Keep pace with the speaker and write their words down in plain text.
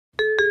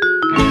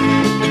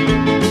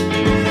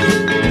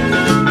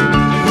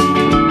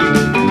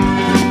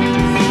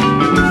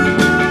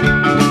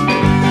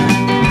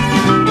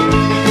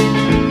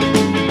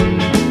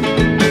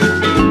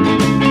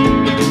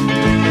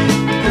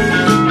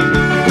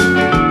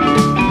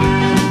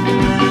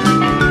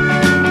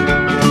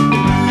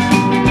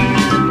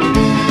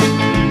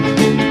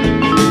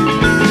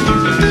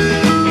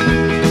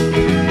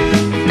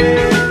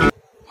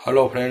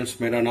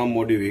मेरा नाम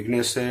मोदी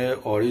विघ्नेश है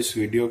और इस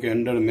वीडियो के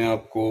अंदर मैं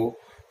आपको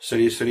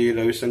श्री श्री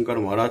रविशंकर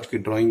महाराज की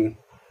ड्राइंग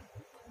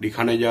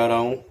दिखाने जा रहा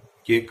हूँ।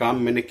 ये काम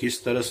मैंने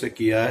किस तरह से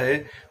किया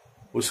है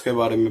उसके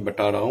बारे में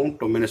बता रहा हूँ।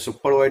 तो मैंने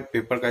सुपर वाइट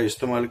पेपर का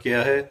इस्तेमाल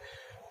किया है,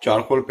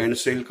 चारकोल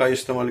पेंसिल का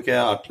इस्तेमाल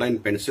किया है, आउटलाइन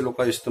पेंसिलों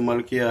का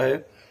इस्तेमाल किया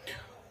है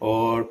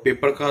और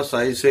पेपर का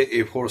साइज है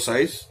A4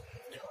 साइज।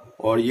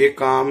 और ये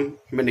काम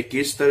मैंने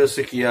किस तरह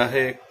से किया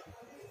है,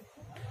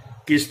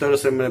 किस तरह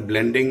से मैंने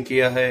ब्लेंडिंग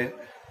किया है,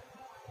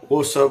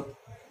 वो सब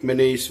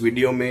मैंने इस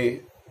वीडियो में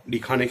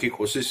दिखाने की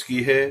कोशिश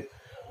की है।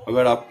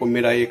 अगर आपको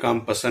मेरा ये काम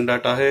पसंद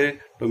आता है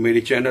तो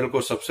मेरी चैनल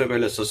को सबसे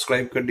पहले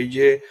सब्सक्राइब कर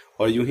दीजिए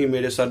और यूं ही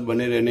मेरे साथ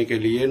बने रहने के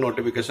लिए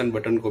नोटिफिकेशन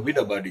बटन को भी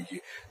दबा दीजिए।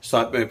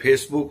 साथ में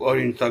फेसबुक और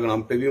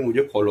इंस्टाग्राम पे भी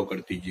मुझे फॉलो कर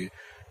दीजिए।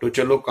 तो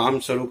चलो काम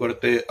शुरू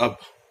करते अब।